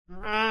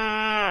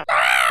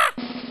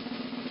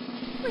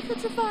We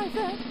could survive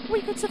that.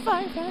 We could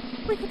survive that.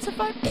 We could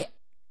survive it.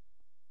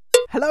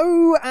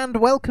 Hello and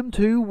welcome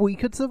to We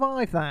Could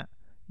Survive That,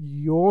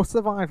 your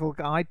survival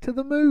guide to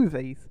the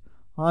movies.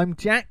 I'm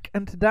Jack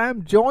and today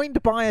I'm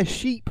joined by a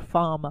sheep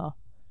farmer.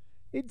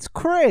 It's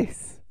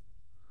Chris.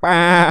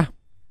 Bah.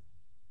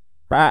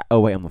 Bah.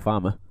 Oh wait, I'm a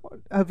farmer.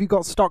 Have you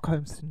got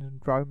Stockholm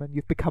Syndrome and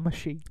you've become a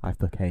sheep? I've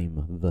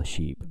became the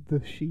sheep.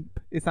 The sheep.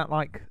 Is that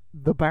like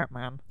the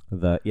Batman?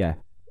 But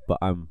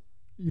I'm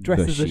You dress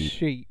the as a sheep.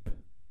 sheep.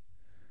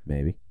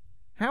 Maybe.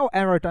 How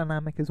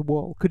aerodynamic is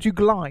wool? Could you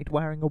glide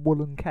wearing a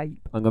woolen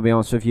cape? I'm gonna be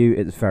honest with you.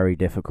 It's very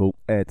difficult.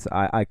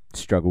 I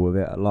struggle with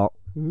it a lot.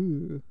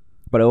 Ooh.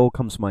 But it all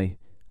comes from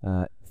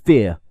my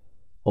fear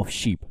of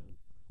sheep,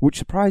 which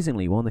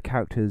surprisingly one of the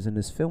characters in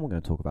this film we're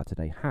going to talk about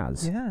today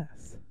has.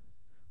 Yes.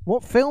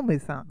 What film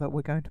is that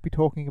we're going to be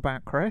talking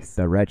about, Chris?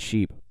 The red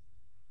sheep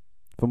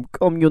from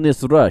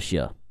communist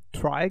Russia.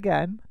 Try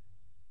again.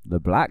 The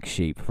black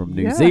sheep from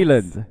New Yes.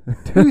 Zealand.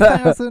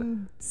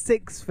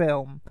 2006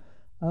 film.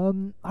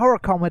 Horror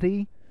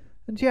comedy.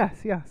 And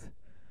yes.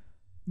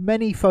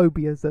 Many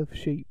phobias of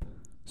sheep.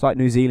 It's like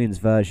New Zealand's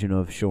version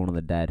of Shaun of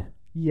the Dead,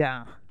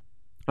 Yeah.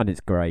 and it's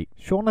great.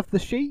 Shaun of the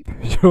Sheep?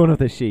 Shaun of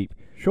the Sheep.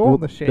 Shaun Well,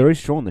 the Sheep. There is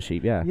Shaun the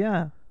Sheep, yeah.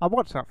 Yeah. I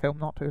watched that film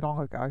not too long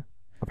ago.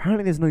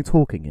 Apparently there's no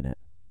talking in it.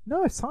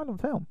 No, it's a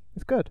silent film.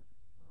 It's good.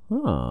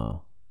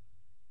 Oh.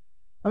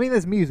 I mean,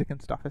 there's music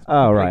and stuff. It's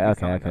not Oh, right. completely Okay.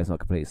 silent. It's not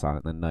completely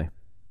silent then, no.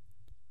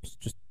 It's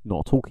just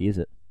not a talkie, is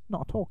it?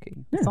 Not a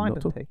talkie. Yeah, not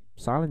at all. Silent-y.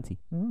 Silenty.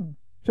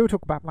 Shall we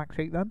talk about Black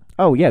Sheep then?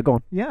 Oh, yeah, go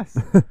on. Yes.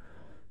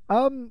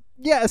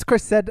 As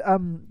Chris said,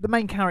 the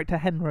main character,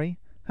 Henry,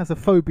 has a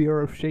phobia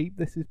of sheep.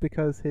 This is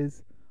because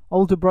his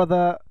older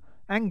brother,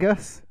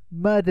 Angus,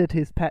 murdered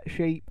his pet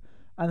sheep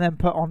and then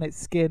put on its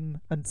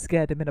skin and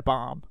scared him in a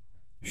barn.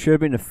 Should have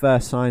been the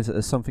first signs that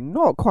there's something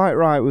not quite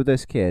right with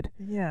this kid.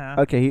 Yeah.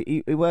 Okay,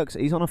 he works,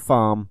 he's on a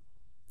farm.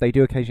 They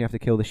do occasionally have to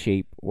kill the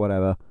sheep,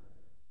 whatever.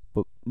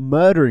 But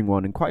murdering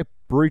one in quite a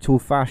brutal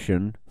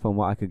fashion, from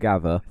what I could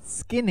gather,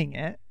 Skinning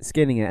it.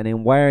 skinning it and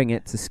then wearing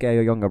it to scare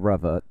your younger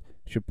brother,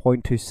 should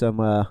point to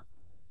some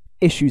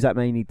issues that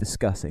may need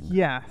discussing.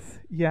 Yes.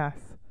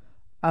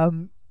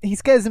 He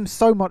scares him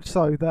so much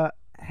so that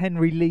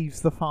Henry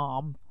leaves the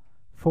farm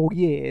for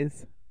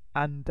years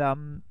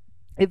and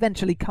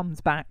eventually comes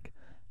back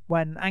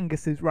when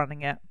Angus is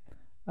running it.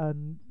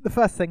 And the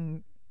first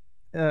thing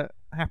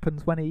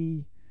happens when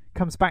he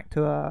comes back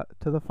to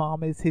the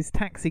farm is his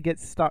taxi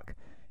gets stuck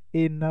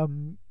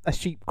in a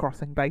sheep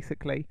crossing,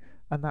 basically,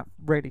 and that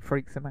really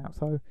freaks him out.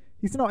 So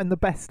he's not in the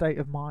best state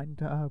of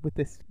mind with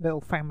this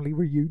little family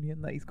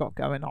reunion that he's got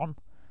going on.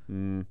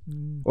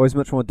 Always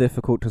much more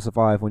difficult to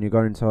survive when you're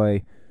going into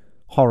a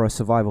horror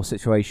survival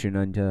situation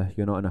and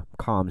you're not in a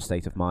calm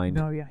state of mind.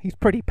 No, yeah, he's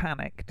pretty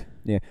panicked.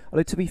 Yeah,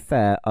 although to be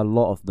fair, a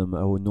lot of them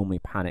are normally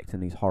panicked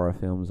in these horror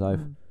films.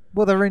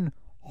 Well, they're in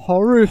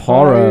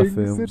horrifying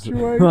films.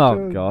 situations.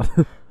 Oh god.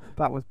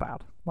 That was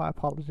bad. My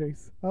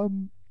apologies.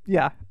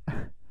 Yeah.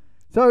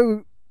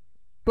 So,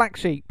 Black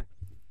Sheep.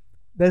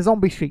 They're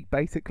zombie sheep,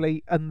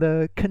 basically, and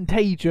the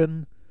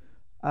contagion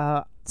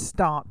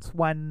starts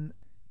when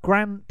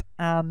Grant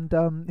and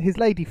his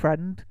lady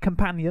friend,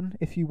 companion,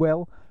 if you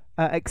will,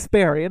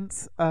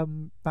 Experience,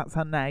 that's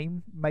her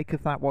name, make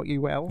of that what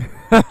you will.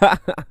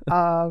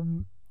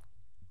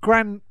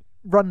 Grant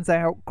runs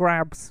out,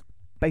 grabs,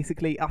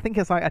 basically, I think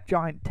it's like a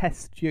giant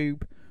test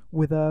tube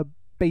with a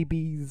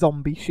baby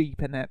zombie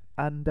sheep in it,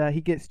 and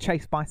he gets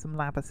chased by some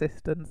lab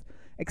assistants.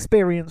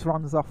 Experience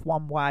runs off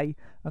one way,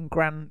 and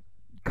Grant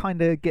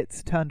kind of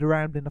gets turned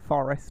around in a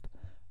forest,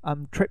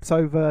 trips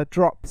over,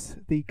 drops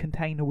the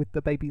container with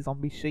the baby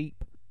zombie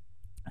sheep,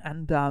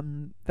 and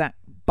that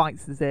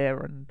bites his ear,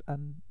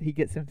 and he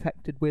gets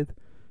infected with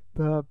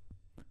the...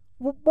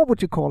 What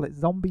would you call it?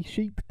 Zombie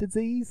sheep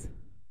disease?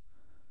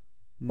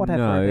 Whatever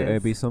no, it is.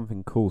 it'd be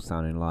something cool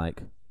sounding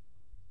like.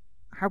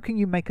 How can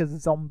you make a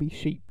zombie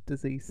sheep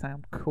disease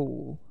sound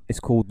cool? It's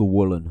called the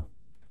woolen.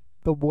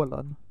 The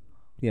woolen.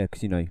 Yeah,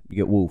 because you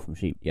get wool from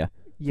sheep. Yeah. So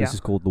Yeah, This is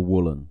called the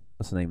woolen.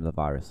 That's the name of the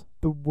virus.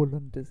 the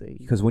woolen disease.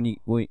 Because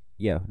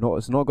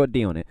it's not got a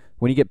D on it.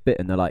 When you get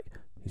bitten, they're like,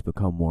 he's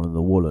become one of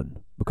the woolen.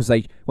 Because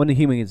when the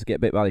humans get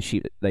bit by the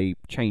sheep, they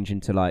change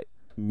into like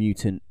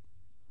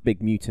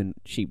big mutant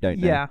sheep,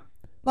 don't they? Yeah.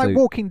 Like So-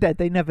 Walking Dead,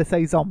 they never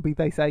say zombie,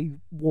 they say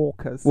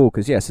walkers.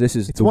 Walkers. Yeah. So this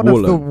is It's the one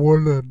woolen. of the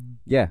woolen.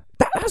 Yeah.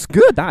 That's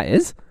good. That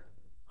is.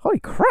 Holy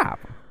crap.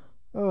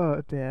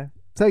 Oh dear.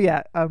 So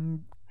yeah,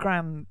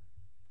 Gran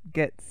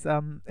gets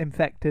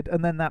infected,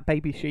 and then that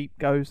baby sheep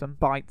goes and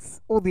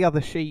bites all the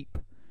other sheep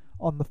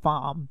on the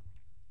farm.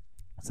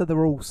 So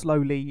they're all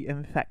slowly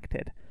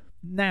infected.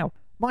 Now,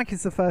 Mike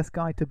is the first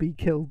guy to be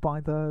killed by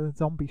the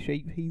zombie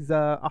sheep. He's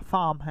a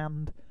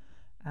farmhand,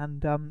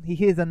 and he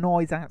hears a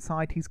noise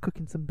outside. He's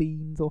cooking some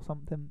beans or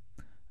something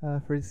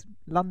for his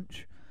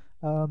lunch.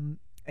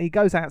 He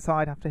goes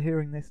outside after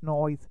hearing this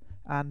noise,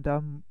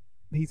 and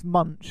he's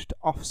munched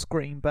off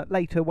screen. But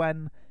later,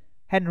 when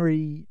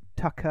Henry,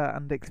 Tucker,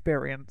 and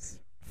Experience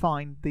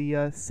find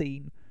the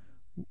scene,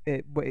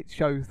 it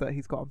shows that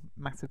he's got a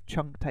massive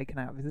chunk taken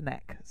out of his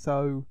neck.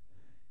 So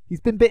He's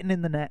been bitten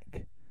in the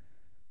neck.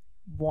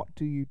 What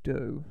do you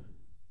do?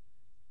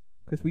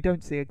 Because we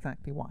don't see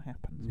exactly what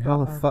happens. How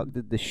but, the fuck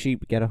did the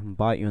sheep get up and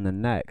bite you in the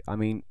neck? I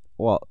mean,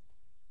 what?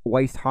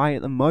 Waist high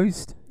at the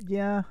most?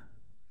 Yeah.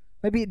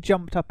 Maybe it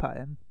jumped up at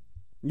him.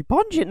 You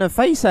punch it in the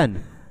face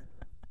then.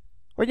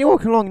 When you're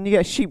walking along and you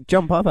get a sheep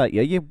jump up at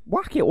you, you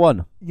whack it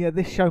one. Yeah,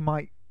 this show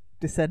might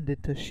descend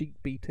into sheep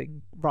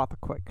beating rather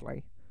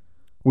quickly.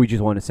 We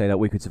just want to say that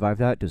We Could Survive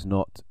That does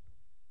not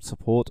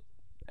support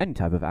any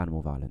type of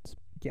animal violence.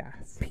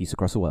 Yes. Peace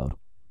across the world.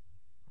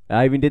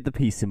 I even did the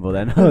peace symbol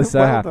then. I was so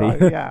Well happy.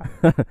 done,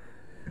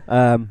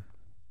 yeah.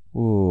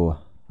 Ooh,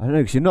 I don't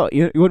know, because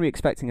you wouldn't be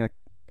expecting a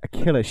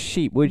killer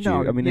sheep, would you?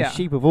 No, I mean, yeah. there's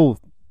sheep of all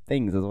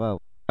things as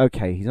well.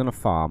 Okay, he's on a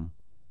farm.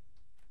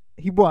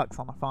 He works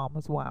on a farm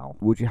as well.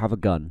 Would you have a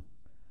gun?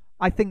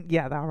 I think,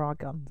 yeah, there are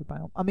guns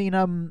about. I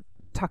mean,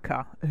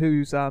 Tucker,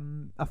 who's a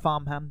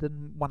farmhand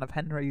and one of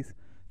Henry's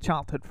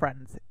childhood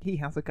friends, he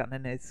has a gun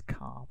in his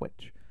car,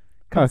 which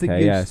comes in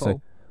Okay, yeah, useful.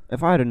 so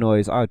if I had a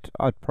noise, I'd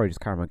probably just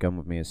carry my gun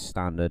with me as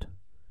standard.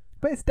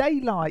 But it's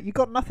daylight. You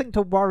got nothing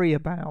to worry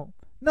about.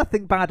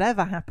 Nothing bad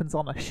ever happens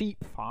on a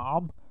sheep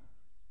farm.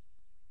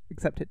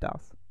 Except it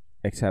does.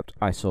 Except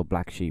I saw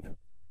black sheep,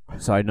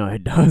 so I know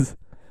it does.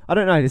 I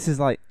don't know. This is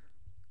like,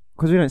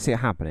 because we don't see it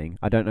happening.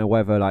 I don't know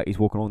whether like he's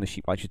walking along the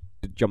sheep, like just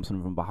jumps on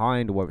him from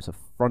behind, or whether it's a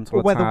frontal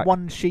Or whether attack.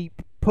 one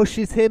sheep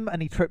pushes him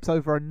and he trips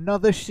over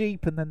another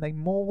sheep and then they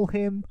maul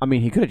him. I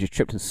mean, he could have just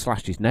tripped and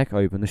slashed his neck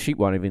open. The sheep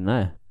weren't even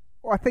there.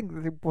 Well, I think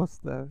it was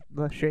the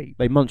sheep.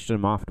 They munched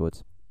him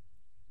afterwards.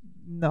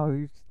 No,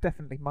 he's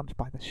definitely munched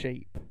by the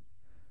sheep.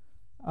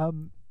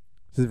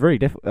 This is very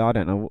difficult. I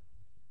don't know.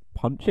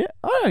 Punch it?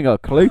 I ain't got a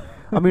clue.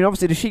 I mean,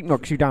 obviously the sheep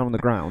knocks you down on the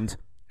ground.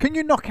 Can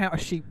you knock out a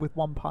sheep with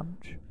one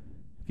punch?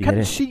 If you Can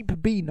hit it,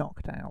 sheep be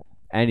knocked out?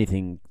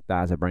 anything that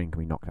has a brain can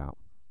be knocked out.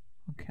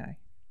 Okay.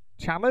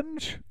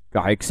 Challenge?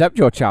 I accept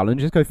your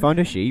challenge. Just go find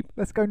a sheep.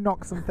 Let's go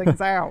knock some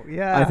things out.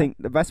 Yeah. I think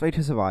the best way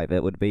to survive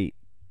it would be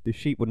the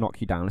sheep would knock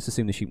you down. Let's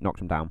assume the sheep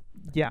knocked him down.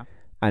 Yeah.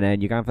 And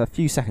then you're going to have a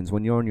few seconds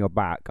when you're on your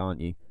back,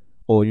 aren't you?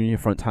 Or you're in your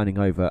front turning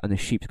over and the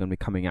sheep's going to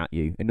be coming at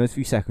you. In those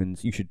few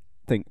seconds, you should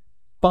think,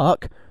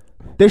 fuck,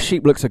 this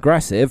sheep looks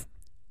aggressive.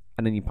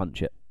 And then you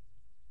punch it.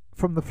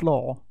 From the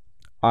floor.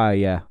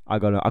 Yeah. I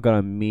got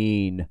a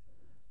mean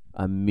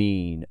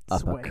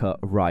uppercut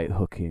right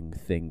hooking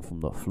thing from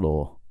the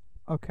floor.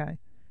 Okay.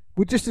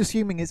 We're just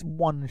assuming it's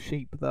one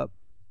sheep that...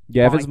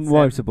 Yeah, if it's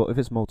bites him.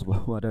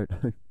 multiple, I don't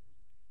know.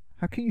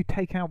 How can you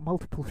take out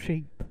multiple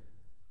sheep?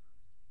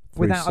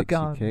 Without a 360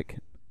 gun. kick.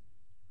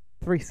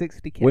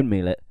 360 kick.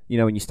 Windmill it. You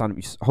know when you stand up,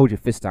 you hold your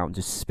fist out and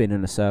just spin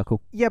in a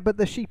circle. Yeah, but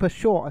the sheep are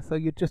shorter, so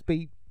you'd just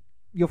be...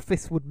 Your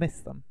fists would miss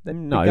them. They'd be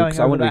No, going because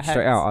I over wouldn't their reach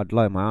straight heads. out. I'd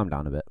lower my arm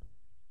down a bit.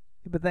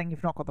 But then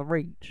you've not got the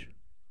reach.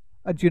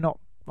 And you're not,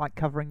 like,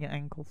 covering your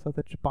ankles, so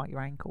they just bite your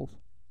ankles.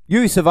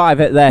 You survive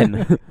it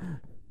then.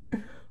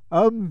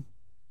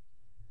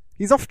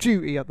 He's off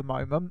duty at the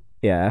moment,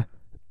 Yeah.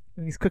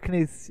 and he's cooking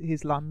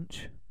his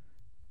lunch.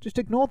 Just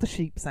ignore the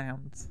sheep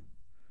sounds.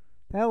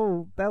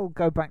 They'll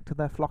go back to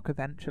their flock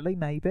eventually,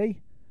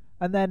 maybe.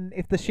 And then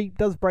if the sheep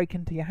does break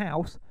into your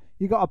house,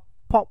 you got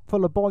a pot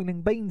full of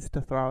boiling beans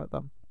to throw at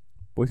them.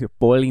 What's your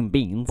boiling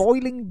beans?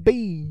 Boiling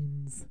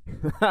beans.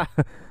 I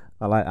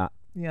like that.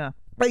 Yeah,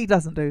 but he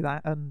doesn't do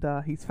that, and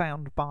he's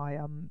found by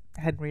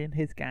Henry and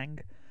his gang.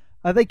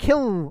 They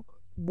kill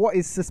what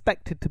is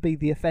suspected to be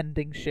the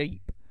offending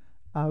sheep.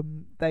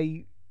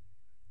 They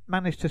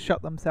manage to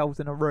shut themselves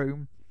in a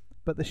room,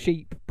 but the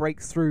sheep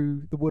breaks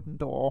through the wooden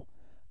door,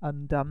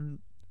 and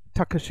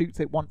Tucker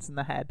shoots it once in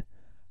the head,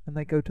 and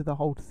they go to the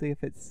hole to see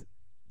if it's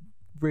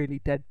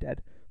really dead.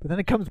 But then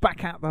it comes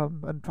back at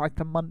them and tries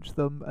to munch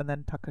them, and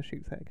then Tucker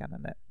shoots it again,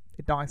 and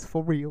it dies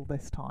for real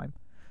this time.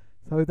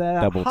 So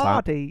they're Double tap.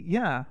 hardy,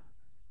 yeah.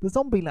 The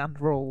Zombieland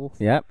rules.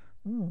 Yep.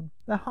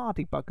 They're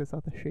hardy buggers,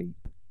 are the sheep.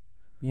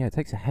 Yeah, it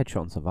takes a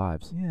headshot and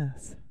survives.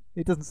 Yes.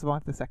 It doesn't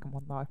survive the second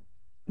one, though.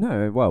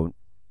 No, well,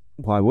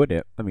 why would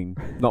it? I mean,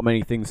 not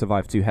many things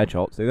survive 2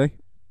 headshots, do they?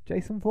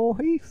 Jason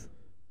Voorhees?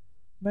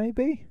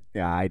 Maybe?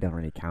 Yeah, he doesn't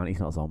really count. He's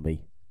not a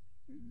zombie.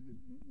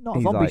 Not a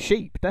He's zombie like-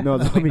 sheep, definitely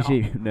Not a zombie not.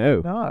 sheep.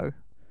 No. No.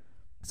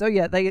 So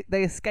yeah, they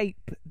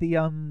escape the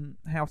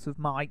house of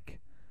Mike,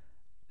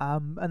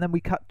 and then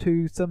we cut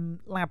to some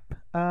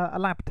a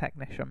lab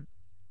technician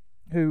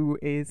who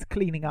is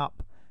cleaning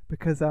up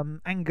because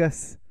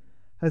Angus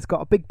has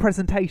got a big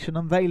presentation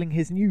unveiling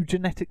his new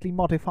genetically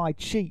modified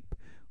sheep,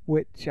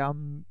 which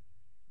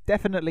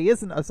definitely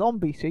isn't a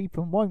zombie sheep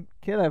and won't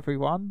kill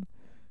everyone,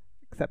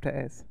 except it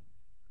is.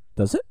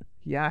 Does it?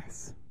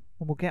 Yes,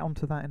 and we'll get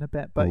onto that in a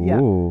bit. But yeah.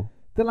 Ooh.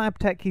 The lab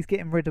tech, he's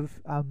getting rid of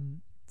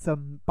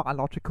some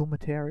biological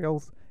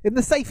materials in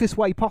the safest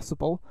way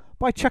possible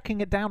by chucking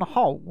it down a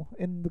hole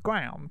in the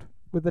ground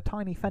with a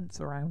tiny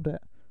fence around it.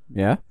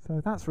 Yeah?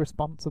 So that's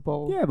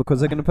responsible. Yeah, because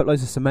they're going to put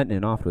loads of cement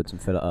in afterwards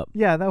and fill it up.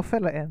 Yeah, they'll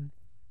fill it in.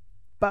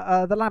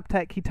 But the lab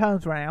tech, he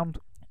turns around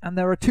and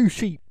there are 2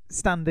 sheep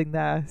standing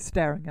there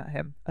staring at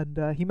him.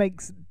 And he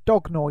makes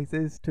dog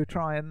noises to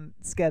try and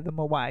scare them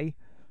away.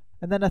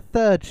 And then a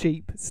 3rd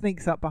sheep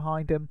sneaks up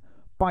behind him,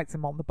 bites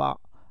him on the butt,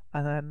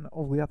 and then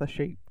all the other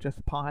sheep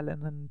just pile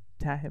in and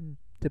tear him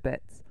to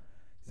bits.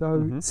 So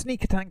Mhm.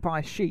 sneak attack by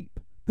a sheep,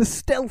 the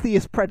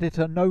stealthiest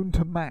predator known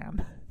to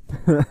man.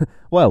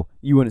 Well,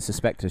 you wouldn't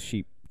suspect a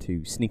sheep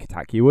to sneak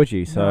attack you, would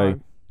you? So, No.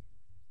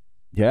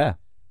 yeah,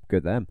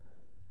 good them.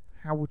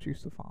 How would you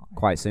survive?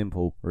 Quite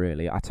simple,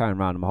 really. I turn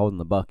around, I'm holding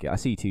the bucket. I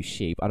see 2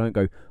 sheep. I don't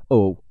go,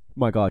 oh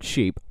my god,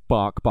 sheep,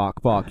 bark,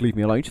 bark, bark, leave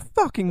me alone. Just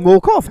fucking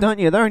walk off, don't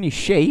you? They're only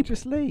sheep.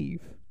 Just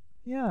leave.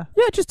 Yeah.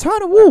 Yeah, just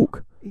turn and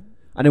walk. It-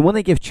 And then when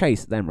they give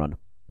chase, then run.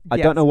 I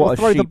Yes, don't know what or a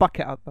throw the sheep-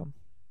 bucket at them.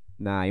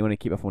 Nah, you want to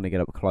keep off when they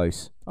get up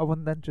close. Oh,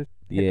 and then just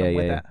hit Yeah, them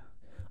with yeah. it.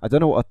 I don't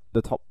know what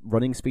the top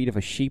running speed of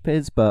a sheep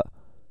is, but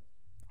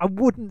I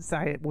wouldn't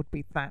say it would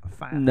be that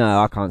fast.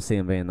 no, I can't see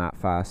them being that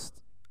fast.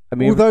 I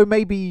mean, Although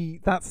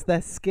maybe that's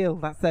their skill,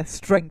 that's their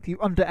strength. You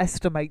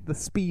underestimate the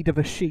speed of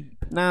a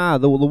sheep. nah,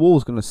 the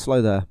wall's going to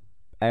slow their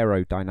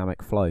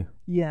aerodynamic flow.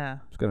 Yeah.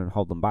 It's going to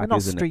hold them They're back, not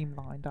isn't it?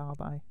 streamlined, are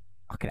they?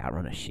 I could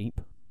outrun a sheep.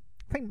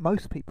 I think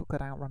most people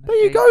could outrun a There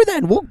sheep. you go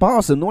then. Walk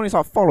past them. The one you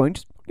start following,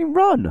 just fucking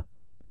run.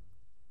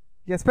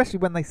 Yeah, especially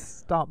when they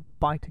start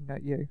biting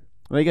at you.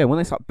 There you go. When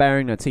they start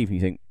baring their teeth and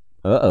you think,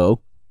 uh-oh.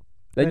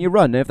 Then Then- you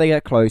run. If they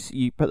get close,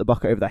 you put the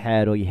bucket over their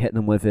head or you hit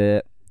them with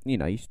it. You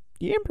know, you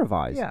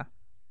improvise. Yeah.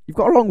 You've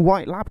got a long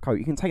white lab coat.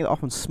 You can take it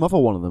off and smother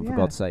one of them, for Yeah.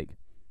 God's sake.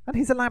 And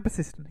he's a lab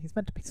assistant. He's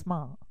meant to be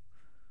smart.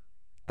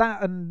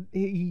 That and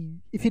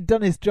if he'd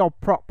done his job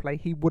properly,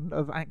 he wouldn't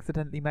have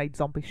accidentally made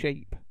zombie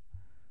sheep.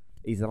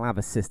 He's a lab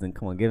assistant.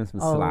 Come on, give him some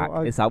Oh, slack.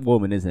 It's that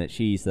woman, isn't it?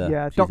 She's the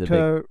yeah, she's the big...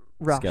 Dr.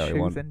 Rush, scary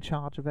who's one. in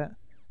charge of it.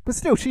 But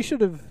still, he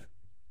should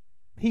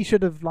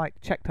have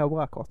like checked her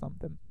work or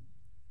something.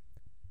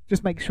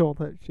 Just make sure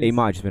that she's... He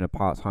might have just been a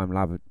part-time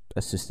lab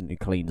assistant who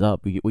cleans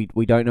up.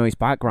 We don't know his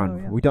background.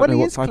 Oh, yeah. We don't Well, know he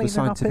what is type of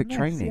cleaning up scientific in this,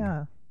 training.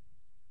 yeah.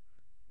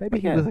 Maybe But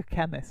he yeah. was a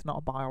chemist, not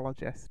a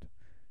biologist.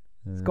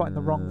 He's got in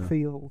the wrong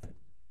field.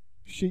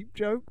 Sheep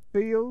joke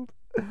field.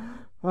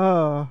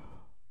 Oh.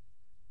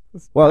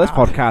 That's Well, this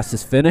bad. podcast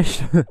is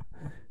finished.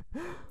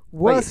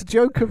 Worst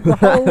joke of the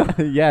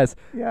whole. Yes,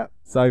 Yeah.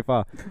 so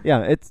far.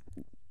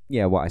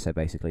 Yeah, what I said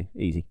basically.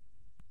 Easy.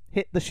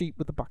 Hit the sheep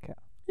with the bucket.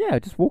 Yeah,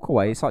 just walk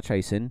away, start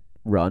chasing,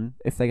 run.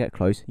 If they get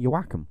close, you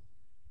whack them.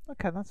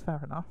 Okay, that's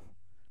fair enough.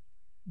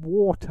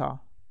 Water.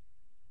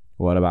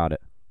 What about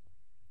it?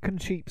 Can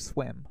sheep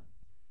swim?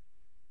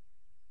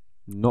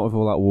 Not with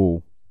all that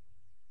wool.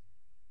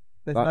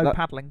 There's That- no that-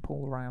 paddling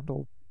pool around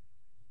or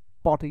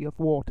body of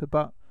water,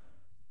 but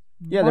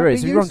Yeah, might there be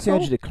is. If you're on the useful.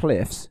 edge of the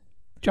cliffs,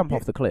 jump Yeah.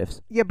 off the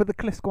cliffs. Yeah, but the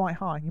cliff's quite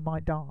high. You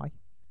might die.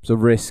 It's a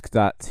risk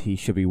that he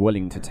should be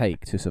willing to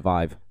take to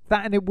survive.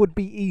 That, and it would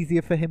be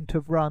easier for him to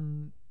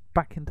run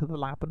back into the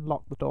lab and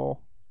lock the door,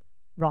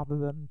 rather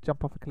than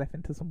jump off a cliff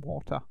into some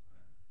water.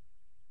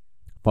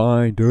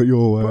 Fine, do it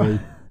your way.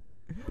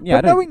 Yeah,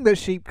 I But don't- knowing that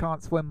sheep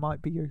can't swim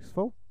might be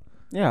useful.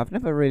 yeah, I've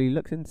never really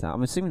looked into that.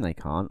 I'm assuming they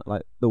can't.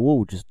 Like, the wall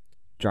would just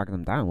drag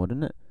them down,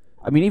 wouldn't it?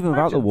 I mean, even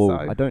without the Imagine wall,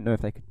 so. I don't know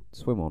if they could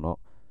swim or not.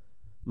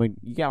 I mean,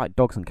 you get like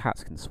dogs and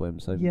cats can swim,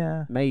 so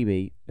Yeah.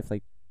 maybe if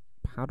they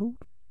paddled,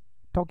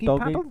 Doggy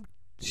Doggy. paddle?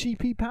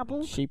 Sheepy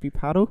paddle? sheepy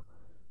paddle.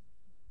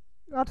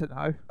 I don't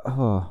know.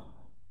 Oh,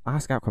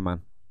 ask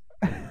Aquaman.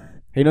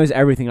 He knows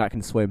everything that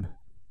can swim.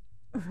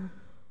 Can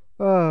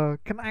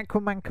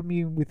Aquaman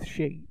commune with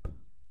sheep?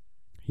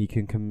 He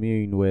can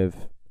commune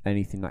with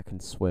anything that can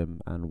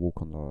swim and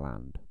walk on the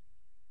land.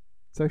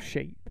 So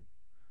sheep.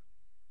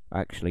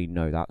 Actually,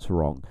 no, that's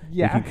wrong.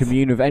 Yes. You can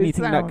commune with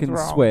anything that sounds can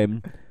wrong.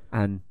 swim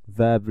and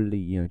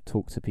verbally,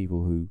 talk to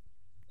people who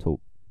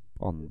talk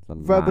on the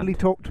Verbally land.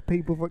 talk to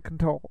people that can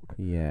talk.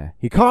 Yeah.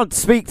 He can't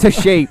speak to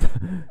sheep.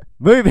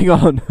 Moving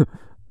on.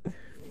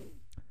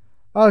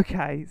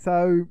 Okay,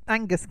 so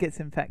Angus gets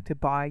infected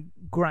by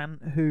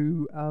Grant,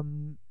 who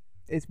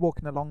is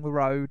walking along the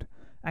road.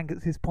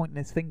 Angus is pointing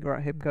his finger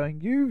at him,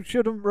 going, "You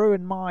shouldn't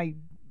ruin my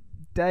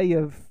day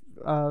of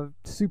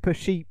super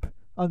sheep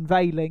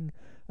unveiling."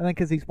 And then,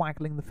 because he's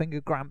waggling the finger,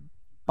 Grant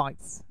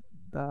bites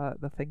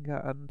the finger,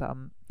 and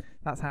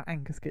that's how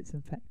Angus gets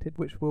infected,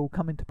 which will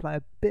come into play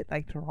a bit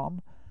later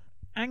on.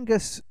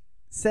 Angus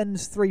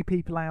sends 3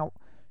 people out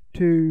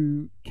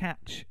to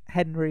catch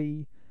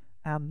Henry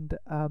and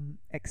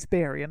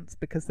Experience,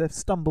 because they've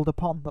stumbled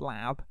upon the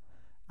lab,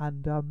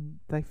 and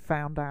they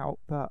found out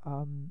that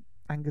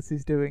Angus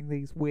is doing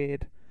these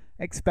weird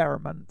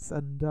experiments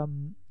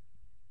and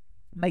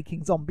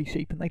making zombie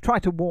sheep, and they try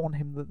to warn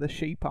him that the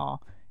sheep are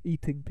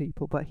eating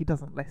people, but he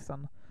doesn't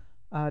listen.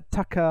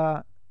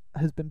 Tucker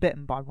has been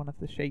bitten by one of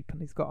the sheep,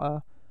 and he's got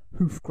a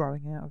hoof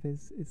growing out of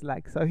his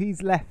leg, so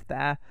he's left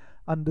there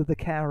under the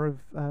care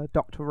of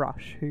Dr.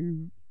 Rush,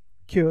 who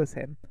cures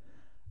him.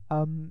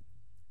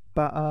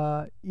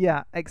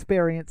 Yeah,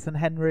 Experience and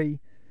Henry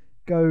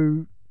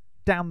go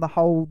down the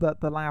hole that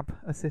the lab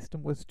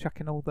assistant was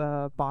chucking all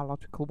the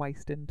biological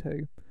waste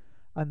into,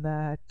 and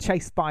they're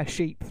chased by a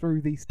sheep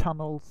through these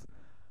tunnels,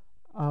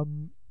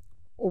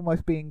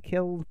 almost being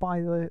killed by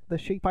the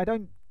sheep. I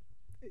don't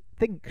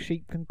think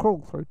sheep can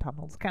crawl through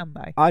tunnels, can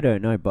they? I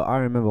don't know, but I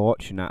remember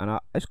watching that, and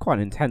it's quite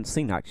an intense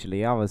scene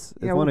actually. It's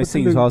Yeah, one all of those the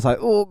scenes where I loot. was like,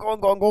 "Oh, go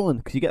on,"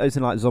 because you get those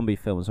in like zombie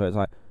films where it's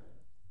like,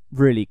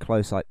 really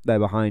close, like they're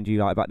behind you,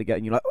 like about to get,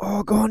 and you're like,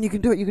 oh, go on, you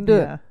can do it, you can do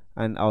it. Yeah.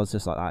 And I was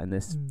just like that in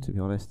this, Mm. to be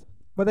honest.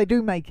 Well, they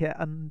do make it,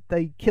 and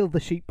they kill the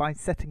sheep by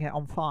setting it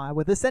on fire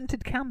with a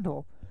scented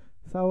candle.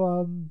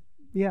 So,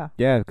 yeah,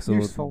 Yeah, because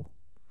useful.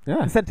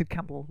 yeah, The scented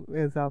candle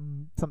is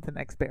something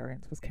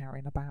Experience was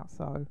carrying about.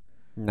 So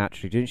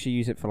naturally, didn't she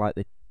use it for like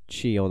the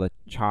chi or the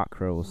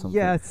chakra or something?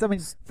 yeah, something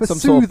for some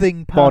sort of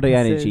soothing body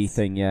purposes. energy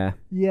thing. Yeah.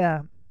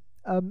 Yeah,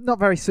 not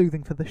very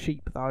soothing for the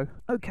sheep though.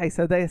 Okay,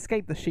 so they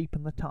escape the sheep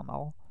in the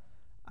tunnel,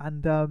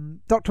 and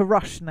Dr.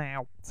 Rush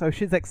now. So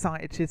she's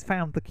excited. She's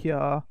found the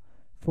cure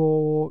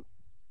for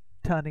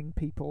turning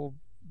people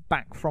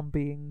back from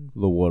being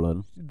The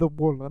woolen. the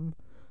woolen.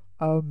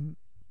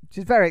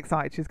 She's very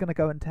excited. She's going to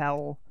go and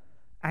tell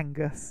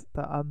Angus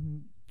that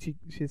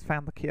she's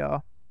found the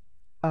cure.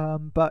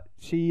 But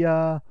she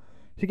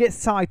gets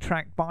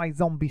sidetracked by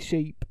zombie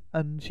sheep,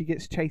 and she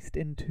gets chased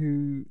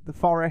into the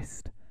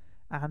forest,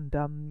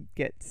 and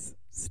gets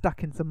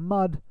stuck in some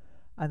mud,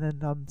 and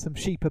then some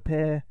sheep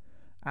appear,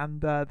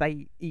 and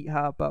they eat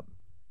her, but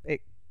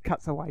it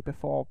cuts away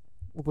before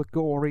all the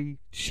gory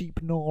sheep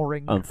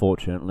gnawing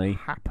Unfortunately,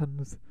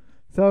 happens.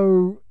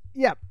 So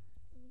yeah,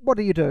 what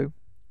do you do?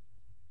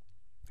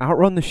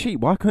 outrun the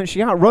sheep. Why couldn't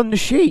she outrun the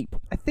sheep?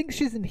 I think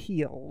she's in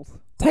heels,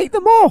 Take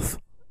them off.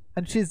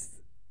 and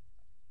she's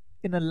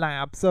in a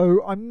lab,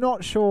 so I'm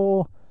not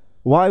sure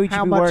Why would you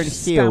how be much wearing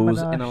heels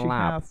stamina in a she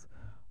lab? has.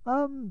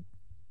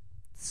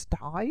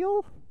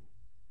 Style?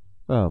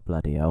 Oh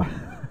bloody hell!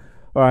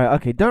 All right,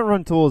 okay. Don't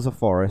run towards the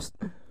forest.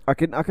 I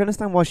can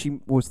understand why she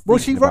was thinking Well,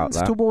 she about runs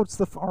that. towards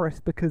the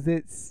forest because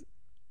it's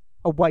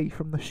away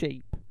from the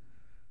sheep.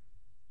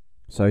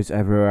 So it's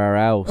everywhere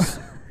else.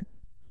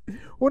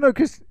 Well, no,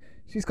 because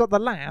she's got the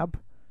lab,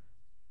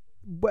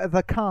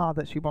 the car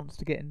that she wants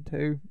to get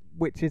into,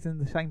 which is in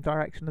the same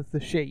direction as the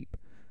sheep,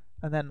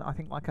 and then I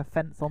think like a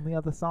fence on the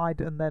other side,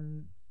 and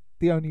then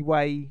the only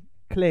way,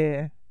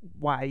 clear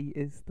way,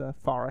 is the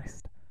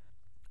forest.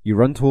 You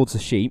run towards the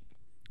sheep,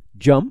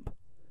 jump,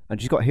 and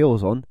she's got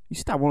heels on. You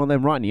stab one of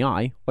them right in the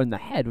eye or in the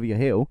head with your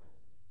heel,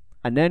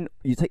 and then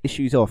you take the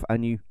shoes off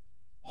and you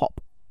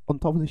hop on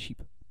top of the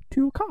sheep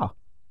to your car.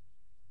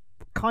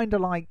 Kind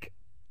of like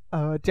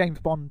James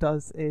Bond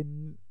does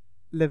in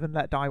Live and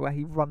Let Die, where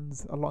he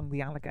runs along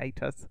the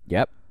alligators.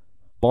 Yep.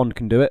 Bond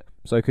can do it.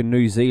 So can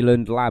New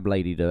Zealand lab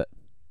lady do it.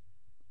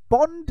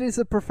 Bond is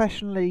a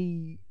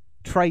professionally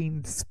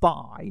trained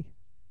spy.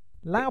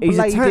 Lab He's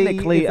lady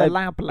technically is a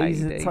lab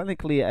He's lady.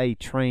 technically a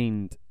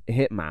trained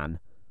hitman.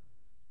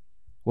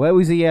 Where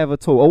was he ever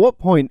taught? At what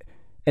point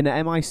in the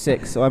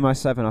MI6 or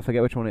MI7, I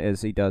forget which one it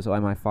is he does, or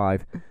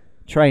MI5,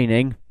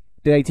 training,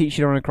 do they teach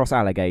you to run across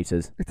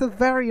alligators? It's a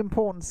very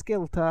important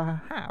skill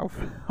to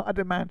have, I'd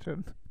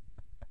imagine.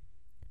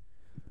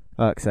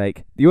 Fuck's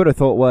sake. You would have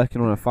thought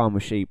working on a farm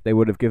with sheep, they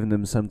would have given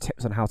them some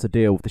tips on how to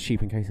deal with the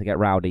sheep in case they get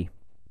rowdy.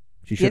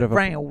 She should Get have.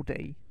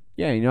 rowdy.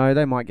 Yeah, you know,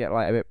 they might get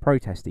like a bit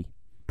protesty.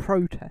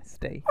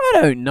 Protesty. I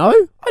don't know.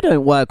 I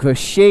don't work with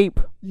sheep.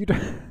 You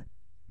don't...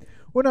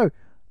 Well,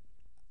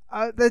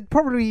 no. They'd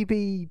probably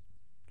be,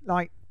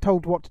 like,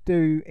 told what to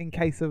do in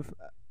case of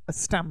a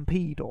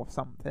stampede or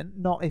something,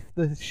 not if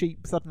the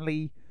sheep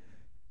suddenly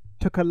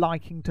took a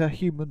liking to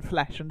human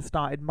flesh and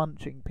started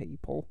munching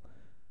people.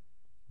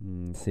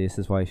 See, this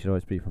is why you should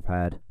always be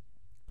prepared.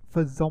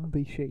 For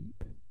zombie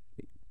sheep.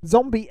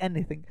 Zombie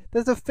anything.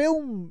 There's a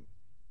film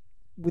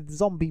with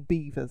zombie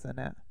beavers in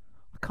it.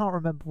 I can't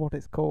remember what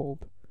it's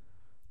called.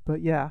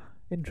 But yeah,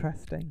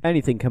 interesting.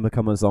 Anything can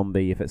become a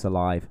zombie if it's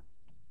alive.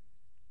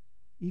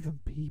 Even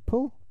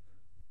people?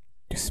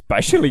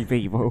 Especially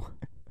people.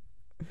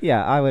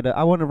 Yeah, I would.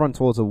 I want to run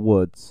towards the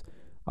woods.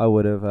 I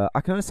would have. I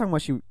can understand why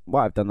she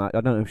might have done that.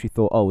 I don't know if she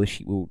thought, oh, the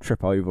sheep will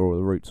trip over or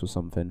the roots or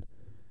something.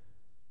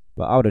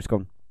 But I would have just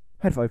gone,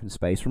 head for open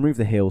space, remove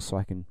the heels so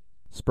I can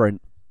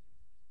sprint.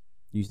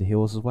 Use the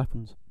heels as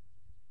weapons.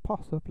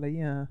 Possibly,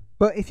 yeah.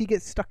 But if you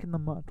get stuck in the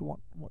mud, what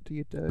do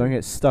you do? Don't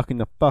get stuck in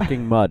the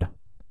fucking mud.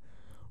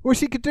 Well,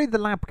 she could do the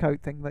lab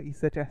coat thing that you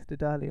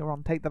suggested earlier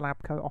on. Take the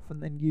lab coat off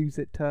and then use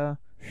it to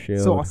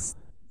Shield. sort of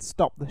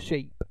stop the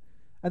sheep.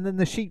 And then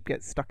the sheep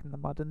gets stuck in the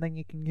mud, and then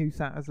you can use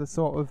that as a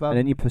sort of... and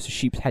then you put a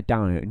sheep's head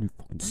down it and you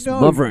fucking no,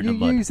 smother it in the you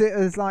mud. use it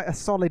as like a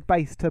solid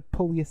base to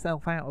pull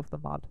yourself out of the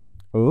mud.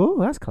 Oh,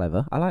 that's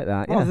clever. I like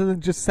that. Yeah. Rather than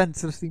just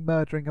senselessly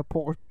murdering a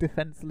poor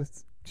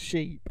defenseless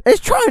sheep. It's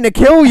trying to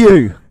kill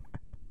you!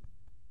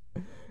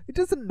 It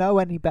doesn't know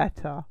any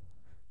better.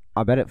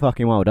 I bet it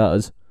fucking well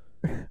does.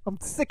 I'm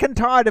sick and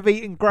tired of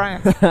eating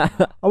grass. I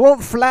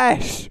want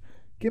flesh.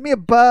 Give me a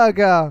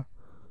burger.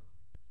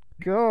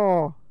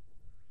 Go.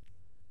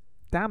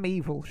 Damn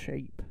evil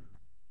sheep.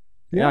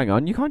 Yeah, hang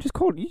on. You can't just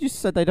call... You just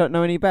said they don't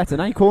know any better.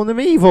 Now you're calling them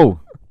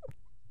evil.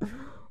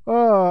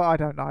 Oh, I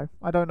don't know.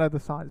 I don't know the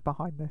science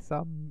behind this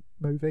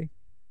movie.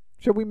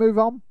 Shall we move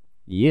on?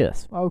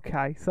 Yes.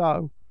 Okay,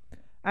 so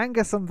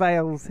Angus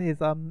unveils his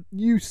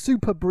new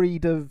super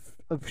breed of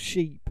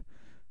sheep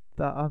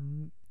that are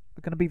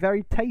going to be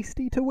very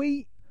tasty to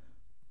eat,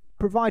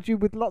 provide you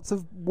with lots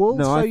of wool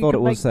No, so I you thought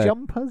can it make was,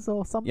 jumpers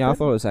or something? Yeah, I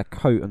thought it was their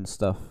coat and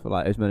stuff.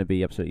 Like, it was meant to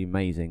be absolutely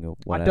amazing or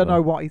I whatever. don't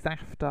know what he's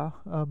after.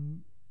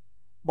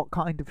 What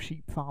kind of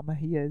sheep farmer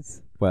he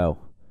is. Well,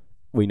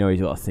 we know he's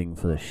got a thing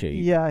for the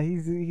sheep. Yeah,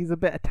 he's a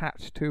bit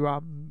attached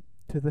to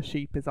the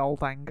sheep, his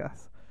old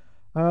Angus.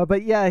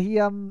 But yeah, he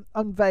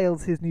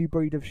unveils his new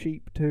breed of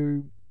sheep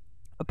to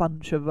a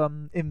bunch of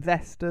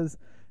investors,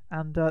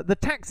 and the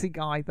taxi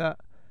guy that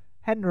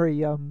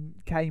Henry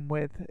came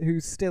with,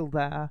 who's still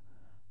there.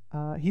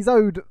 He's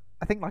owed,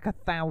 I think, like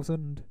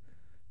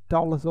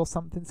 $1,000 or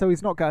something, so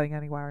he's not going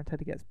anywhere until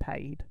he gets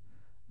paid.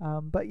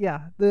 But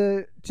yeah,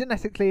 the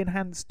genetically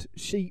enhanced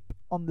sheep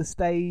on the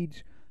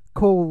stage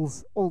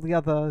calls all the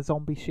other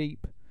zombie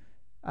sheep,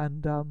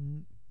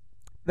 and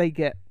they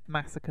get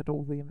massacred.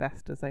 All the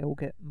investors, they all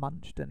get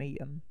munched and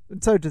eaten,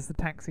 and so does the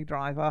taxi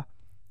driver.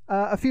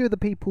 A few of the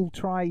people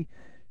try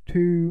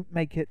to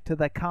make it to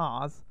their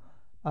cars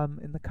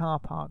in the car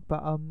park,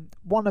 but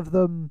one of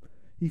them,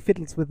 he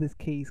fiddles with his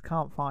keys,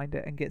 can't find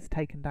it, and gets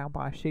taken down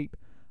by a sheep.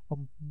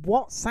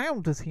 What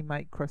sound does he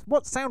make, Chris?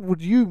 What sound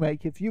would you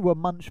make if you were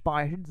munched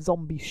by a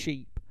zombie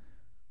sheep?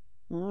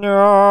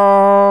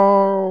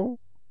 No.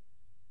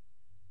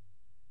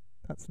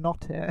 That's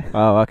not it.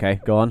 Oh, okay.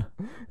 Go on.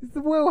 It's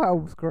the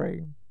Wilhelm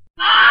scream.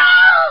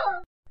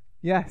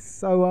 Yes.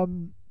 So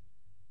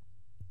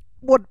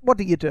what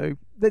do you do?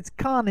 There's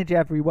carnage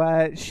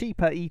everywhere.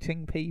 Sheep are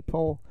eating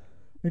people,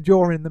 and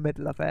you're in the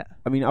middle of it.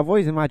 I mean, I've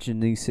always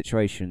imagined these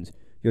situations,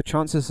 your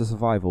chances of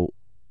survival,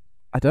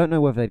 I don't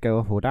know whether they'd go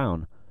up or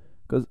down.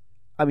 Because,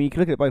 I mean, you can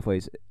look at it both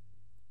ways.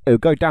 It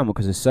would go down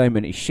because there's so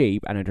many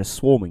sheep and they're just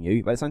swarming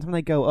you. But at the same time,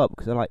 they go up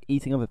because they're like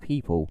eating other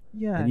people.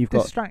 Yeah, and you've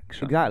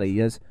distraction. Exactly.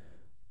 There's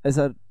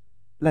a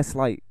less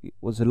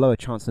was a lower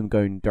chance of them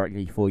going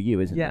directly for you,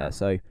 isn't there?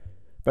 So,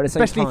 but at the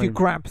especially same time, if you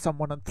grab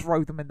someone and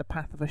throw them in the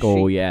path of a sheep.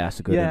 Oh yeah, that's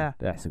a good one.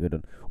 That's a good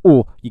one.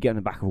 Or you get in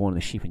the back of one of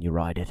the sheep and you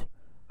ride it.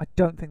 I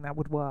don't think that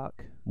would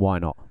work. Why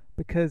not?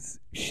 Because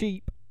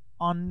sheep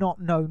are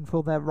not known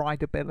for their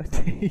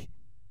rideability.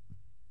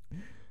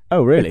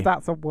 Oh, really? If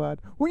that's a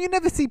word. Well, you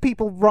never see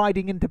people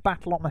riding into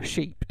battle on a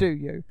sheep, do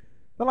you?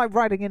 They're like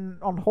riding in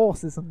on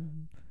horses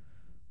and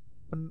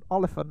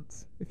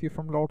elephants, if you're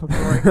from Lord of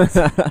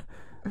the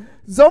Rings.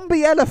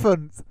 Zombie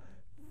elephants!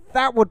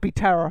 That would be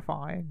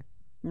terrifying.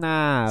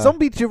 Nah.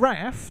 Zombie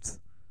giraffes?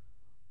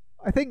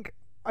 I think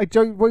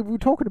we were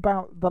talking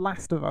about The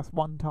Last of Us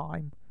one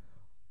time,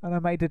 and I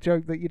made a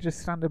joke that you're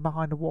just standing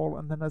behind a wall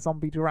and then a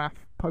zombie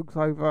giraffe pokes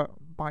over,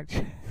 bites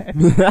your head.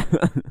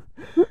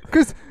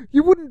 Because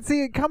you wouldn't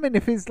see it coming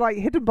if it's like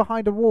hidden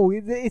behind a wall.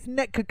 Its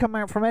neck could come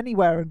out from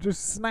anywhere and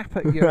just snap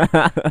at you.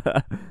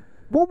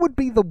 What would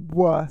be the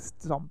worst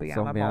zombie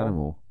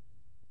animal?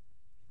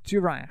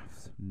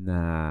 Giraffes.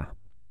 Nah.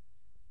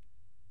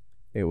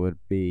 It would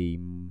be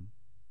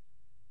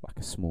like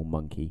a small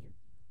monkey.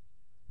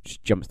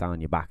 Just jumps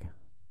down your back.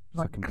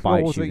 Like fucking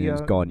claws bites you at and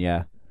it's you. gone,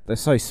 yeah. They're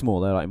so small,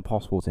 they're like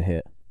impossible to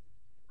hit.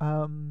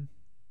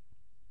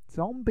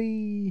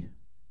 Zombie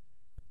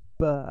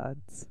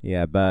birds.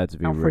 Yeah, birds would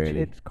be Alfred really...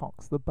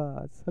 Hitchcock's The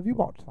Birds. Have you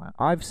watched that?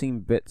 I've seen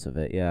bits of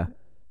it, yeah.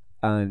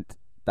 And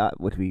that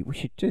would be... We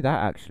should do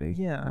that, actually.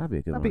 Yeah. That'd be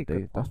a good that'd one be to a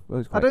do. good one. That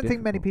was I quite don't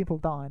think many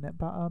difficult. people die in it,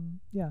 but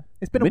yeah.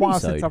 It's been a while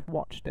since Minisode. I've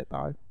watched it,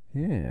 though.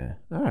 Yeah.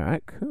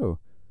 Alright, cool.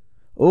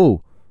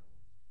 Oh!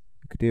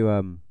 You could do,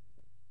 I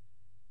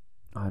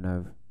don't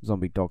know,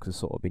 zombie dogs has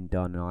sort of been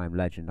done in I Am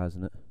Legend,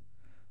 hasn't it?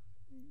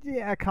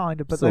 Yeah, kind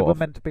of, but Sort they were of.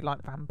 meant to be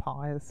like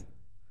vampires.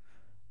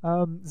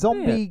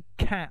 Zombie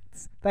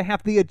cats. They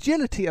have the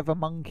agility of a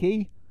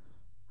monkey,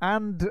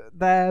 and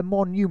they're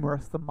more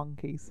numerous than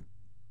monkeys.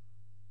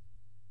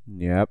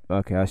 Yep,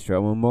 okay, that's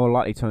true. We're more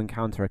likely to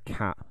encounter a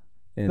cat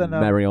in Than a-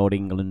 merry old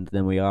England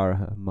than we are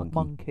a monkey.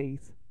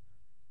 Monkeys.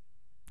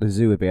 The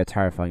zoo would be a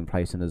terrifying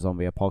place in a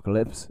zombie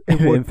apocalypse It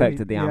if it would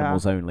infected be, the yeah.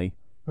 animals only.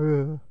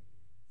 Ugh.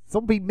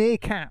 Zombie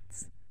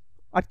meerkats.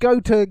 I'd go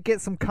to get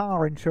some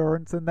car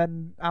insurance, and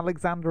then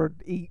Alexander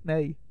would eat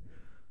me.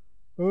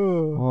 Ugh.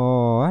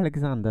 Oh,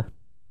 Alexander.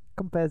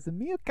 Compares to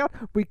meerkat.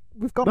 We've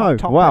got No, off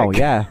topic. wow,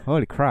 yeah,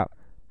 holy crap.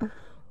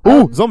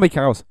 Oh, zombie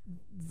cows.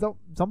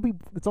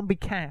 Zombie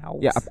cows.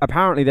 Yeah,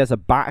 apparently there's a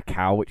bat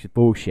cow, which is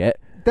bullshit.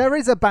 There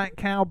is a bat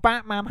cow.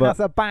 Batman But has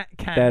a bat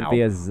cow. There'd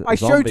be a I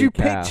showed zombie you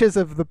cow. pictures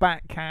of the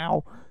bat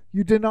cow.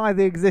 You deny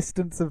the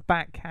existence of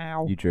bat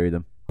cow. You drew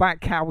them.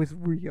 Bat cow is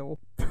real.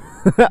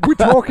 We're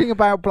talking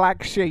about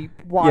black sheep.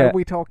 Why Yeah. are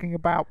we talking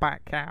about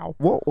bat cow?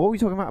 What are we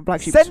talking about?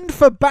 Black sheep? Send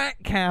for bat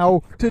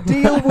cow to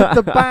deal with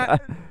the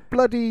bat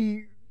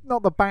bloody...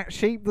 Not the bat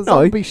sheep, the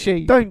No, zombie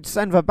sheep. Don't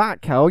send for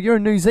bat cow. You're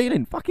in New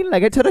Zealand. Fucking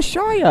leg it to the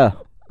Shire.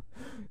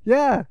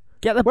 Yeah.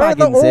 Get the Where are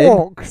the Baggins in.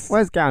 orcs?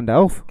 Where's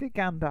Gandalf? Get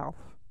Gandalf.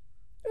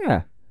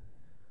 Yeah.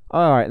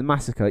 Alright, the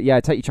massacre.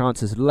 Yeah, take your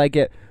chances. Leg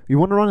it. You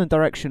want to run in a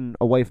direction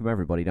away from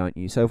everybody, don't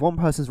you? So if one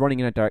person's running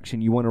in a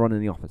direction, you want to run in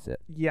the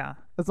opposite. Yeah.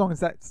 As long as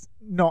that's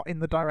not in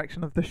the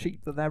direction of the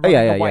sheep that they're Oh, running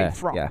yeah, away yeah,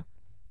 from.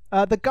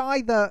 yeah. The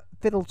guy that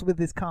fiddles with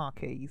his car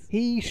keys,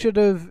 he should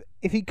have,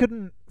 if he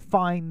couldn't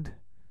find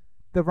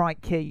the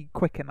right key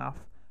quick enough,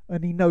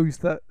 and he knows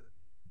that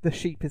the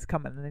sheep is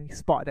coming and he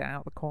spotted it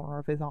out the corner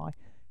of his eye,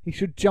 he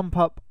should jump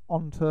up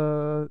onto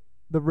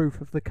the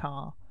roof of the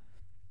car,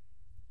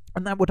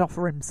 and that would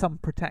offer him some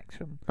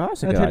protection Oh,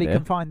 that's a good until he idea.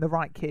 can find the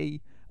right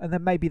key, and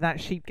then maybe that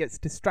sheep gets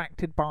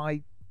distracted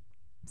by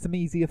some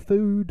easier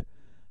food,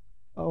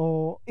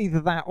 or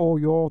either that or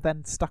you're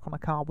then stuck on a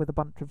car with a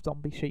bunch of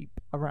zombie sheep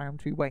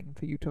around you waiting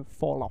for you to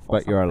fall off.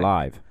 But you're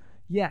alive.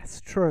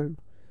 Yes, true.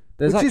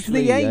 There's Which is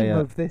actually the aim a,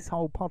 of this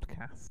whole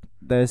podcast.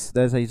 there's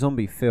a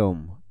zombie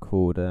film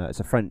called it's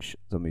a French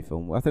zombie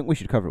film. I think we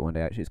should cover it one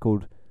day. Actually, it's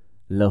called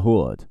Le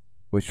Horde,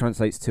 which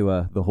translates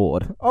to the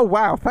Horde. Oh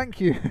wow,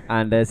 thank you.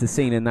 And there's a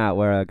scene in that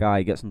where a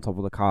guy gets on top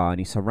of the car and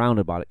he's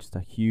surrounded by just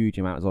a huge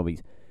amount of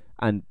zombies,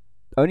 and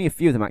only a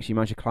few of them actually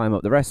manage to climb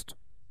up. The rest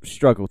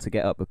struggle to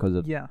get up because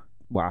of Yeah,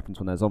 what happens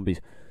when they're zombies.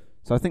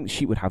 So I think the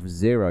sheep would have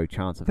zero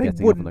chance of they getting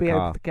up wouldn't on the be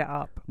car. able to get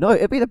up. No,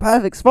 it'd be the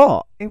perfect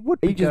spot. It would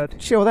be You just good.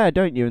 chill there,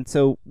 don't you,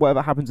 until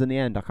whatever happens in the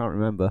end. I can't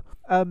remember.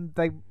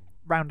 They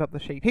round up the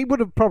sheep. He would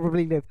have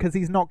probably lived because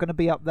he's not going to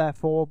be up there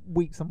for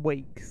weeks and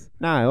weeks.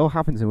 No, it all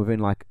happens within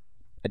like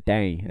a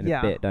day and Yeah.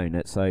 a bit, don't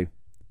it? So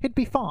He'd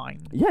be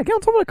fine. yeah, get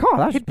on top of the car.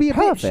 That's He'd be a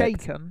perfect. bit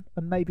shaken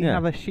and maybe Yeah.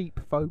 have a sheep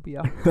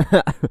phobia,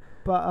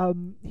 but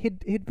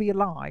he'd be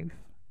alive.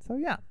 So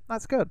yeah,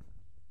 that's good.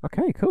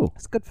 Okay, cool.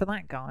 That's good for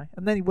that guy,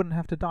 and then he wouldn't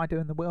have to die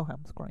doing the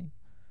Wilhelm scream.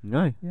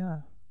 No,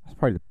 Yeah. that's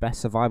probably the best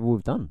survival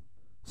we've done.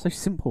 So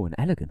simple and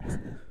elegant.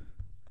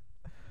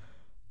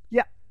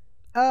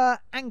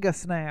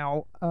 Angus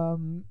now.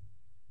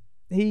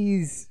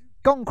 He's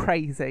gone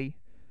crazy,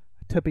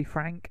 to be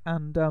frank,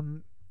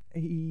 and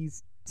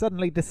he's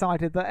suddenly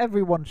decided that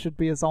everyone should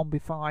be a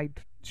zombified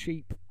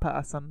sheep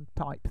person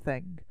type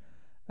thing,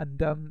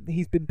 and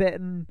he's been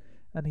bitten,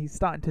 and he's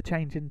starting to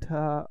change into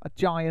a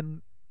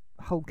giant,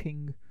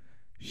 hulking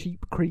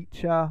sheep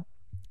creature.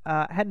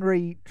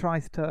 Henry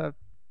tries to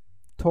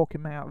talk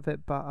him out of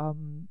it, but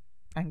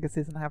Angus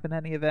isn't having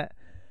any of it.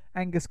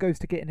 Angus goes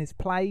to get in his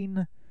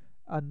plane,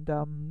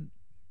 and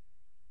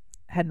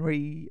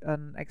Henry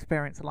and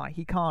Experience are like,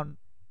 he can't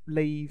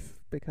leave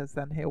because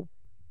then he'll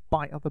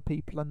bite other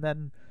people, and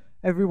then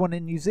everyone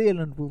in New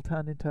Zealand will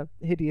turn into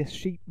hideous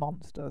sheep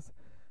monsters.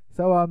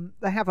 So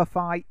they have a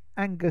fight.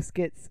 Angus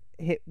gets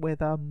hit with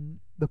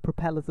the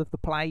propellers of the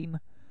plane,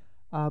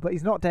 but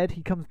he's not dead.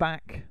 He comes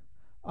back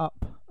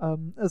up,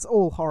 as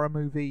all horror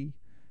movie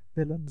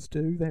villains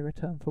do. They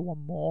return for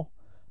one more.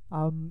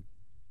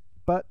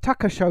 But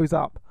Tucker shows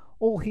up,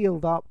 all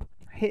healed up,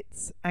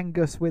 hits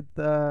Angus with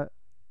the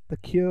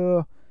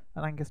cure,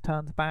 and Angus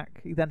turns back.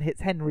 He then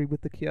hits Henry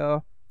with the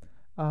cure,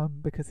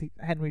 because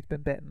Henry's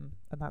been bitten,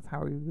 and that's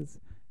how he was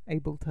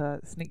able to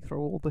sneak through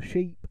all the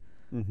sheep.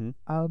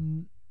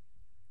 Mm-hmm.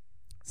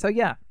 So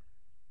yeah,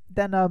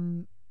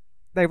 then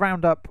they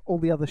round up all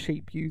the other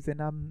sheep using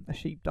a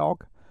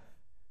sheepdog,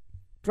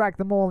 drag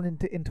them all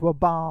into a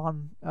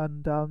barn,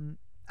 and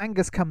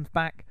Angus comes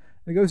back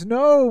and he goes,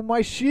 "No,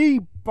 my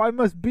sheep! I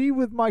must be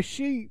with my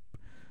sheep."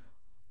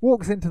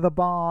 Walks into the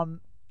barn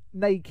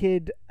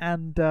naked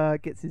and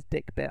gets his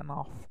dick bitten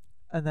off,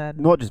 and then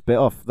Not just bit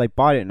off. They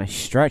bite it and they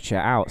stretch it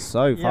out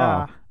so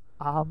far.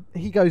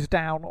 he goes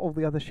down. All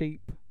the other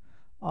sheep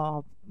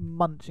are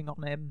munching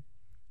on him,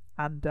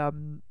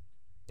 and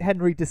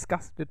Henry,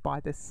 disgusted by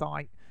this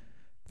sight,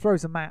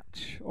 throws a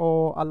match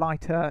or a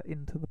lighter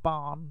into the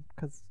barn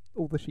because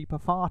all the sheep are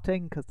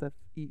farting because they've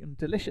eaten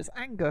delicious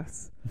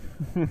Angus.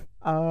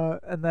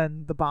 And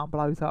then the barn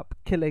blows up,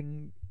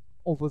 killing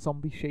all the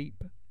zombie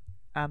sheep,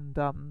 and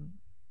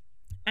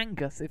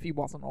Angus, if he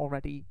wasn't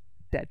already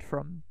dead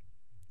from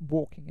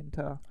walking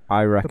into.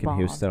 I reckon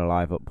he was barn. still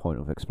alive at point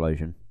of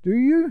explosion. Do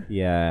you?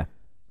 Yeah.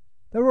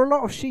 There were a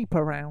lot of sheep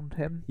around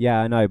him. Yeah,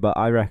 I know, but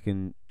I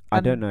reckon... I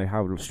And- don't know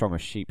how strong a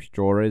sheep's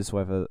jaw is,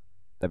 whether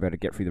they're able to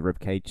get through the rib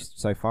cage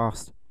so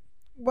fast.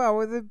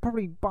 Well, they're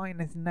probably biting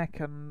his neck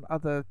and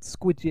other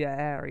squidgier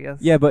areas.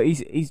 Yeah, but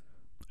he's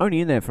only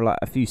in there for like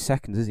a few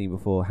seconds, isn't he,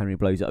 before Henry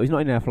blows up? He's not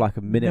in there for like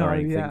a minute No, or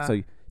anything, yeah.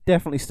 so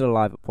definitely still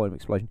alive at point of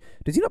explosion.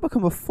 Does he not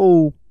become a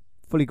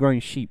fully grown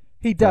sheep?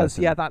 He does.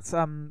 person? Yeah, that's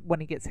when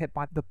he gets hit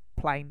by the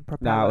plane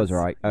propellers. No, that was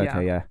right.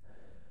 Okay, yeah.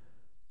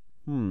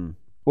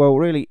 Well,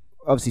 really,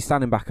 obviously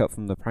standing back up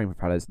from the plane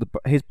propellers,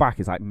 his back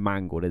is like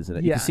mangled, isn't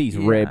it? You Yeah, can see his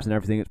yeah. ribs and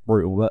everything. It's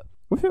brutal, but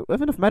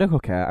with enough medical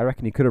care, I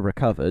reckon he could have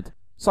recovered.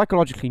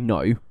 Psychologically,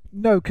 no.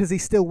 No, because he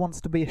still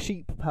wants to be a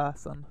sheep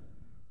person.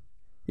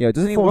 Yeah,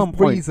 doesn't he? At For one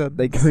point, reasons.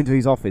 they go into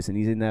his office and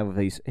he's in there with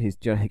his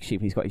genetic sheep.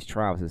 And he's got his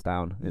trousers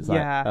down. It's like,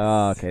 Yes.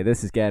 oh, okay,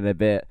 this is getting a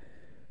bit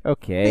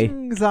okay.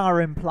 Things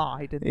are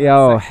implied in that Yeah,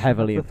 oh, section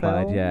heavily of the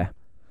implied. film. Yeah,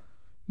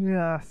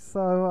 Yeah,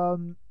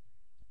 so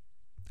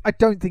I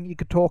don't think you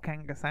could talk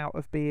Angus out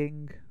of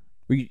being.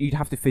 Well, you'd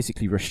have to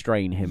physically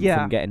restrain him Yeah.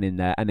 from getting in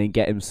there, and then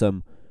get him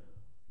some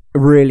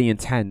really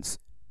intense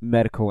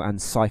medical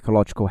and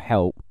psychological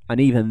help. And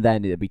even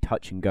then, it'd be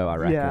touch and go. I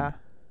reckon. Yeah,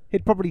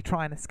 he'd probably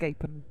try and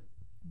escape and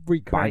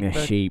recreate Bang a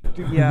the- sheep.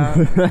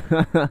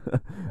 Yeah,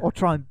 or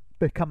try and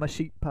become a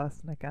sheep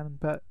person again.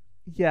 But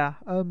yeah,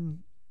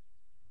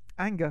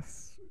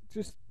 Angus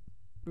just.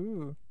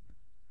 Ooh.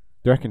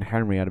 Do you reckon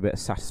Henry had a bit of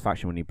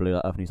satisfaction when he blew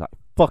that up and he's like,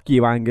 "Fuck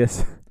you,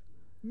 Angus."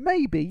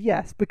 Maybe,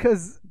 yes,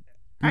 because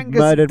You Angus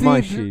murdered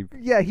my did- sheep.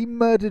 Yeah, he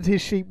murdered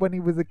his sheep when he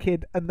was a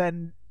kid and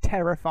then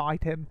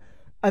terrified him,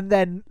 and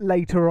then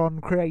later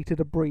on created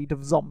a breed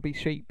of zombie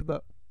sheep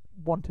that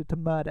wanted to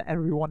murder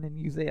everyone in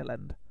New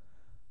Zealand.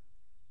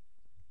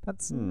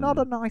 That's not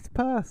a nice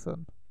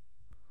person.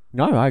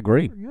 No, I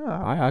agree.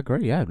 Yeah. I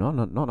agree. Yeah,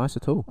 not nice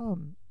at all.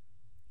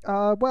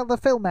 Well, the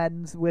film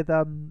ends with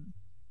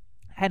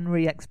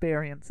Henry,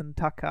 Experience, and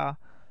Tucker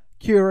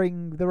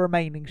curing the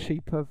remaining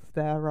sheep of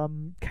their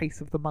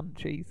case of the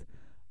munchies,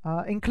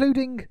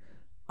 including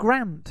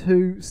Grant,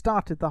 who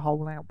started the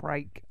whole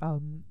outbreak.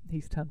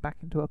 He's turned back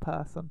into a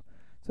person.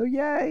 So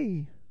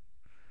yay!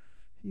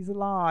 He's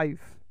alive.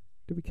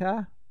 Do we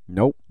care?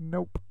 Nope.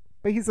 Nope.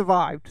 But he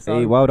survived. So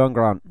Hey, well done,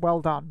 Grant.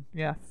 well done.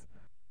 Yes.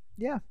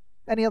 Yeah.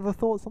 Any other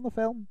thoughts on the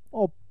film?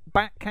 Or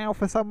Bat Cow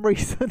for some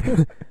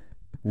reason?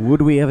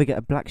 Would we ever get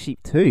a Black Sheep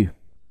 2?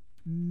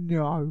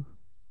 No.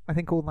 I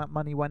think all that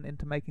money went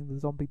into making the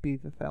Zombie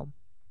Beaver film.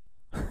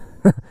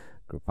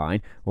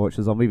 Fine. Watch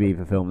the Zombie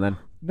Beaver film then.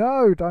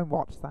 No, don't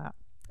watch that.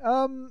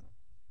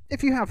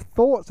 If you have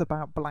thoughts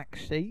about Black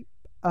Sheep,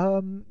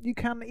 you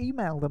can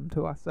email them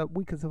to us at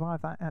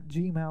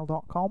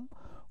wecansurvivethat@gmail.com,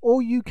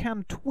 or you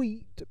can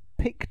tweet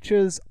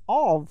pictures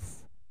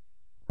of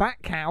Bat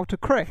Cow to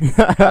Chris.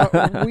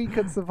 We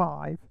Can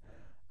Survive.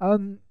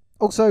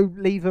 Also,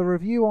 leave a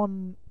review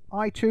on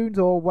iTunes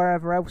or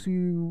wherever else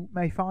you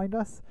may find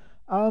us.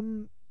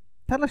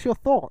 Tell us your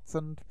thoughts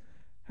and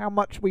how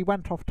much we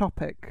went off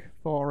topic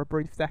for a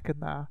brief second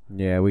there.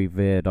 Yeah, we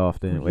veered off,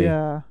 didn't we?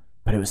 Yeah,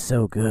 But it was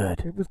so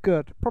good. it was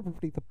good.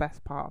 Probably the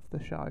best part of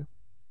the show.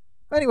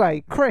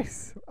 Anyway,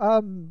 Chris,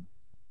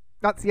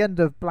 that's the end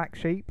of Black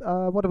Sheep.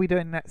 What are we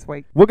doing next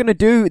week? We're going to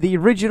do the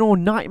original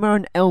Nightmare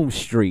on Elm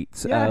Street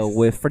Yes.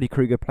 with Freddy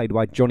Krueger played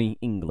by Johnny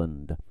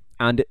England.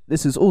 And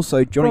this is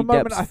also Johnny For a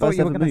moment, Depp's I thought first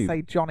you were ever going to move.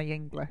 say Johnny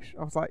English.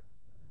 I was like,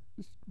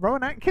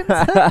 Rowan Atkins?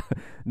 No,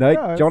 No,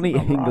 it's Johnny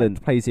not right.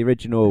 England plays the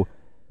original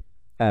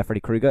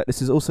Freddy Krueger.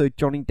 This is also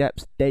Johnny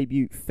Depp's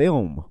debut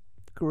film.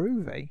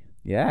 Groovy.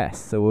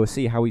 Yes, so we'll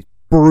see how he's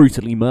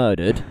brutally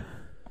murdered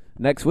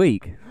next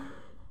week.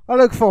 I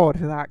look forward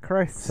to that,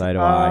 Chris. So do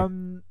I.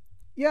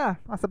 Yeah,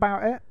 that's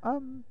about it.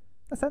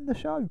 Let's end the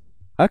show.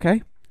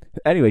 Okay.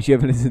 Anyways, you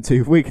haven't listened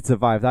to We Can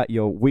Survive That,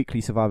 your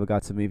weekly survival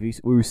guide to movies.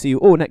 We will see you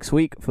all next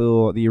week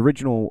for the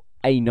original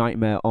A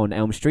Nightmare on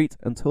Elm Street.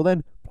 Until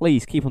then,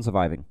 please keep on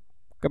surviving.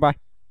 Goodbye.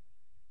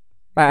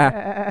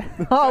 Bye.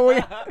 Oh,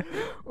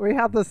 we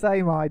had the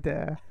same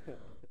idea.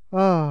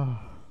 Oh,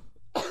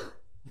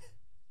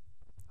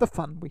 the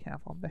fun we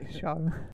have on this show.